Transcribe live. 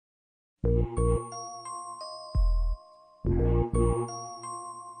Yo,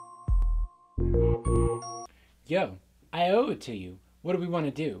 I owe it to you. What do we want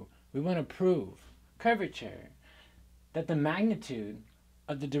to do? We want to prove curvature, that the magnitude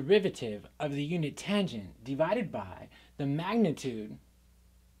of the derivative of the unit tangent divided by the magnitude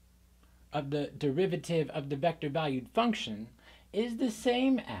of the derivative of the vector valued function is the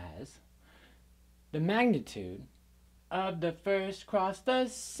same as the magnitude of the first cross the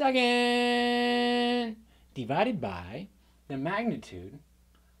second divided by the magnitude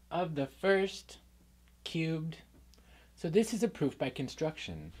of the first cubed. So this is a proof by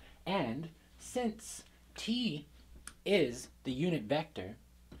construction, and since t is the unit vector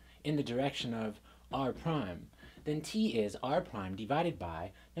in the direction of r prime, then t is r prime divided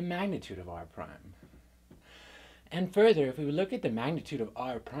by the magnitude of r prime. And further, if we look at the magnitude of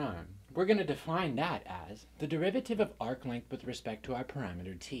r prime, we're going to define that as the derivative of arc length with respect to our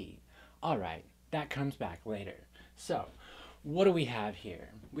parameter t. Alright, that comes back later. So, what do we have here?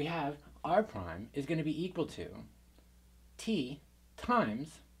 We have r prime is going to be equal to t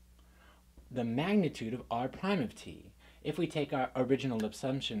times the magnitude of r prime of t. If we take our original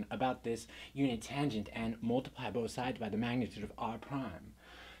assumption about this unit tangent and multiply both sides by the magnitude of r prime.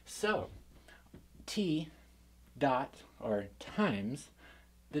 So, t dot, or times,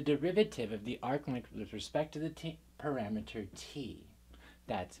 the derivative of the arc length with respect to the parameter t.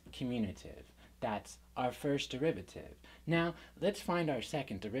 That's commutative. That's our first derivative. Now, let's find our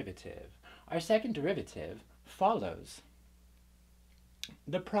second derivative. Our second derivative follows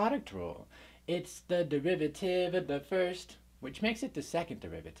the product rule. It's the derivative of the first, which makes it the second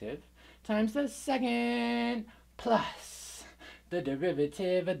derivative, times the second plus the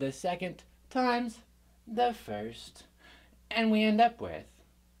derivative of the second times the first. And we end up with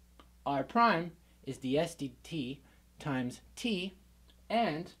r prime is ds dt times t,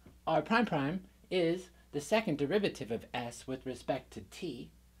 and r prime prime is the second derivative of s with respect to t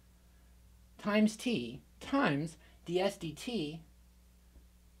times ds dt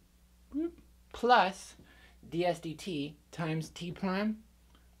plus ds dt times t prime.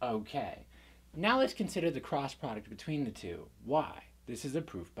 Okay, now let's consider the cross product between the two. Why? This is a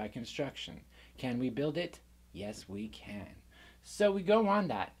proof by construction. Can we build it? Yes, we can. So we go on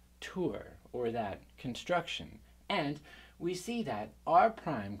that tour, or that construction, and we see that r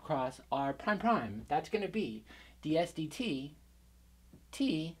prime cross r prime prime, that's going to be ds dt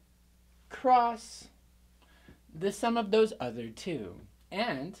t cross the sum of those other two.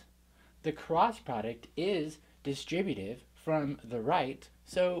 And the cross product is distributive from the right,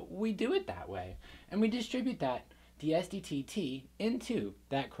 so we do it that way. And we distribute that ds dt t into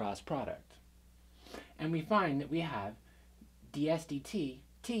that cross product. And we find that we have ds dt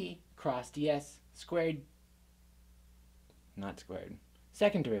t cross ds squared, not squared,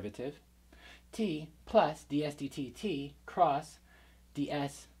 second derivative, t plus ds dt t cross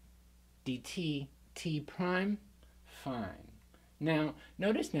ds dt t prime. Fine. Now,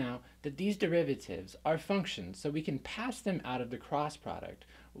 notice now that these derivatives are functions, so we can pass them out of the cross product,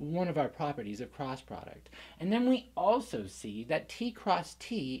 one of our properties of cross product. And then we also see that t cross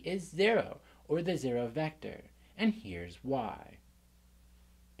t is 0, or the 0 vector. And here's why.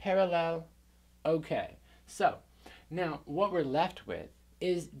 Parallel. Okay, so now what we're left with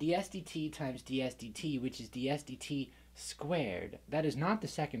is ds dt times ds dt, which is ds dt squared. That is not the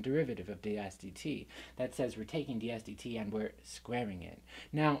second derivative of ds dt. That says we're taking ds dt and we're squaring it.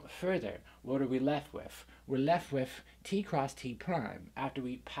 Now further, what are we left with? We're left with t cross t prime after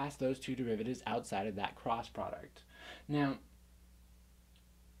we pass those two derivatives outside of that cross product. Now,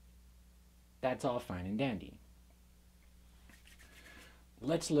 that's all fine and dandy.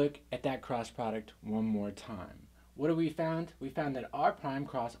 Let's look at that cross product one more time. What have we found? We found that r prime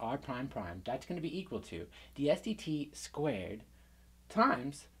cross r prime prime, that's going to be equal to ds dt squared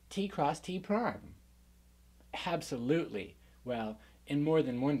times t cross t prime. Absolutely. Well, in more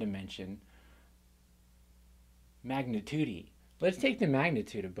than one dimension, magnitude. Let's take the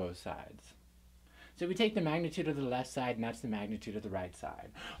magnitude of both sides. So we take the magnitude of the left side, and that's the magnitude of the right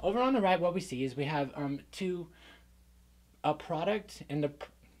side. Over on the right, what we see is we have a product, and the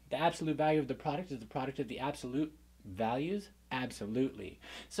absolute value of the product is the product of the absolute values? Absolutely.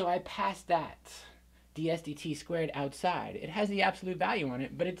 So I pass that ds dt squared outside. It has the absolute value on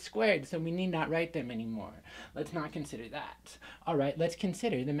it, but it's squared, so we need not write them anymore. Let's not consider that. All right, let's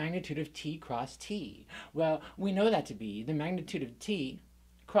consider the magnitude of t cross t. Well, we know that to be the magnitude of t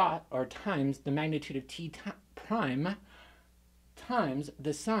cross, or times the magnitude of t prime times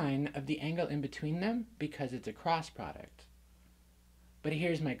the sine of the angle in between them, because it's a cross product. But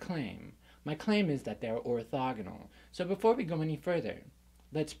here's my claim. My claim is that they're orthogonal. So before we go any further,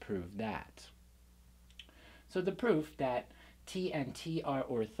 Let's prove that. So the proof that t and t are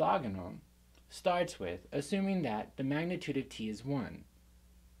orthogonal starts with assuming that the magnitude of t is 1.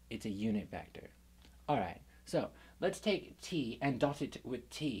 It's a unit vector. Alright, so let's take t and dot it with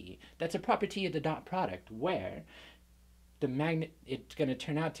t. That's a property of the dot product where it's going to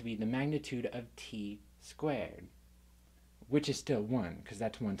turn out to be the magnitude of t squared, which is still 1, because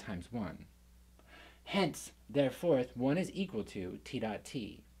that's 1 times 1. Hence, therefore, 1 is equal to t dot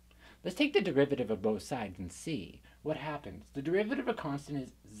t. Let's take the derivative of both sides and see what happens. The derivative of a constant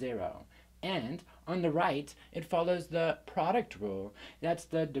is 0. And on the right, it follows the product rule. That's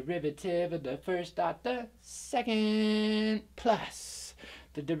the derivative of the first dot the second plus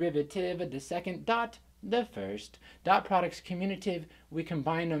the derivative of the second dot the first. Dot product's commutative. We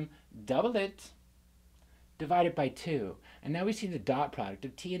combine them, double it, divide it by 2. And now we see the dot product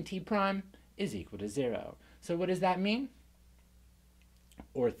of t and t prime is equal to 0. So what does that mean?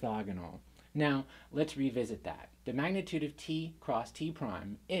 Orthogonal. Now, let's revisit that. The magnitude of t cross t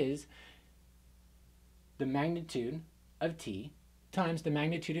prime is the magnitude of t times the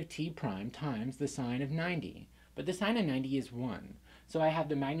magnitude of t prime times the sine of 90. But the sine of 90 is 1. So I have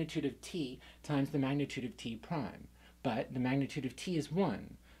the magnitude of t times the magnitude of t prime. But the magnitude of t is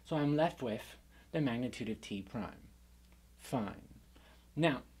 1. So I'm left with the magnitude of t prime. Fine.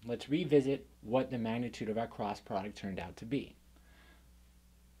 Now, let's revisit what the magnitude of our cross product turned out to be.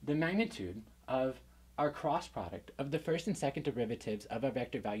 The magnitude of our cross product of the first and second derivatives of a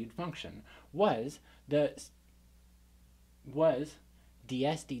vector valued function was ds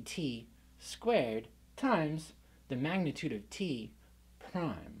dt squared times the magnitude of t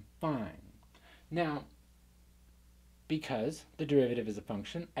prime. Fine. Now, because the derivative is a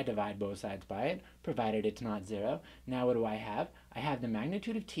function, I divide both sides by it, provided it's not 0. Now what do I have? I have the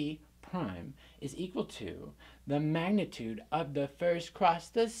magnitude of t prime is equal to the magnitude of the first cross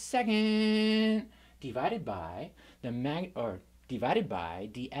the second divided by divided by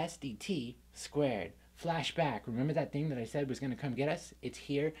ds dt squared. Flashback. Remember that thing that I said was going to come get us? It's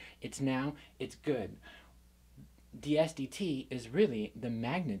here. It's now. It's good. ds dt is really the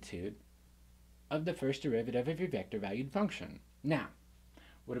magnitude of the first derivative of your vector valued function. Now,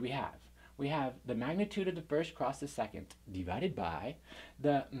 what do we have? We have the magnitude of the first cross the second divided by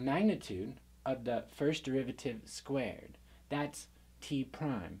the magnitude of the first derivative squared. That's t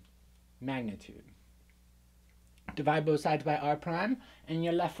prime, magnitude. Divide both sides by r prime, and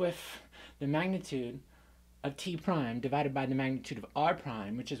you're left with the magnitude of t prime divided by the magnitude of r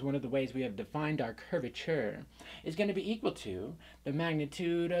prime, which is one of the ways we have defined our curvature, is going to be equal to the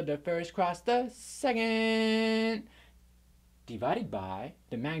magnitude of the first cross the second divided by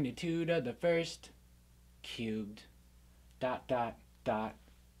the magnitude of the first cubed, dot, dot, dot,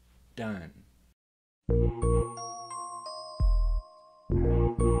 done.